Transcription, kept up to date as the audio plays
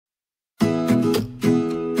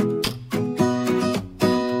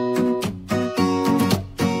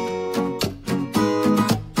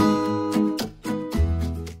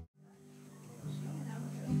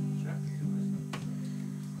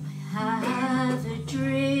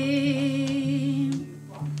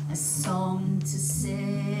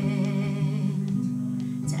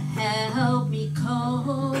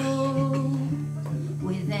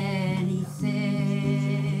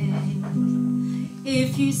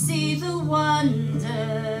see the wonder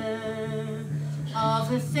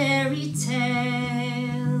of a fairy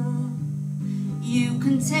tale, you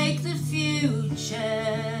can take the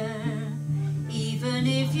future, even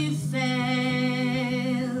if you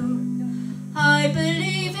fail. I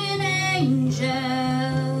believe in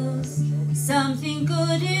angels, something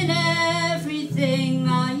good in everything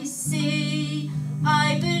I see.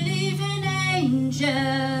 I believe in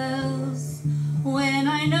angels, when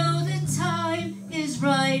I know the time is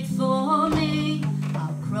right for me,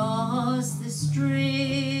 I'll cross the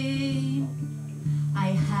stream. I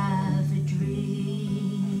have a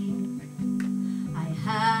dream, I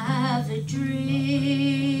have a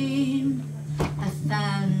dream, a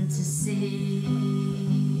fantasy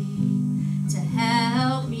to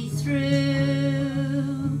help me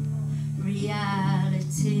through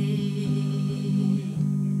reality.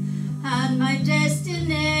 And my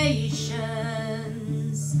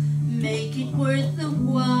destinations make it worth the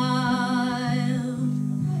while,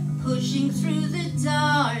 pushing through the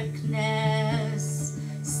darkness,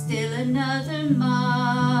 still another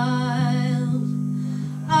mile.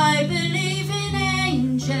 I believe in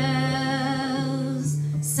angels,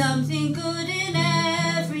 something good in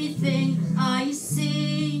everything I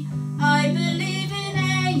see. I believe in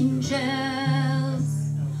angels,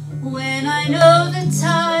 when I know the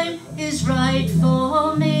time is right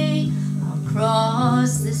for me, I'll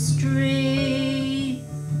cross the street.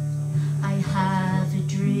 I have a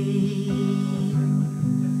dream,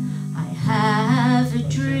 I have a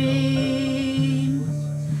dream,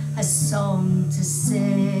 a song to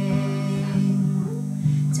sing,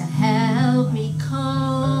 to help me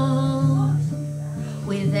cope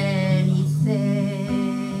with anything.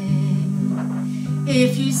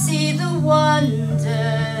 If you see the wonder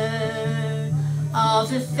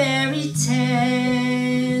of a fairy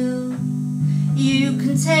tale, you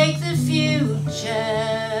can take the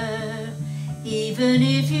future, even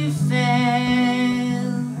if you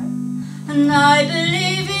fail. And I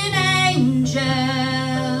believe in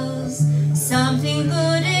angels, something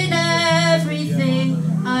good in everything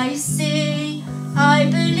I see. I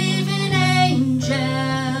believe in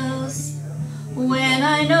angels, when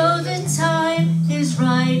I know the time is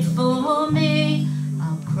right for me,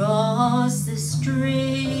 I'll cross the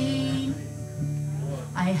stream.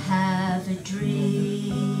 I have a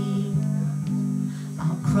dream,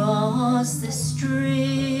 I'll cross the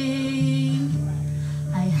stream.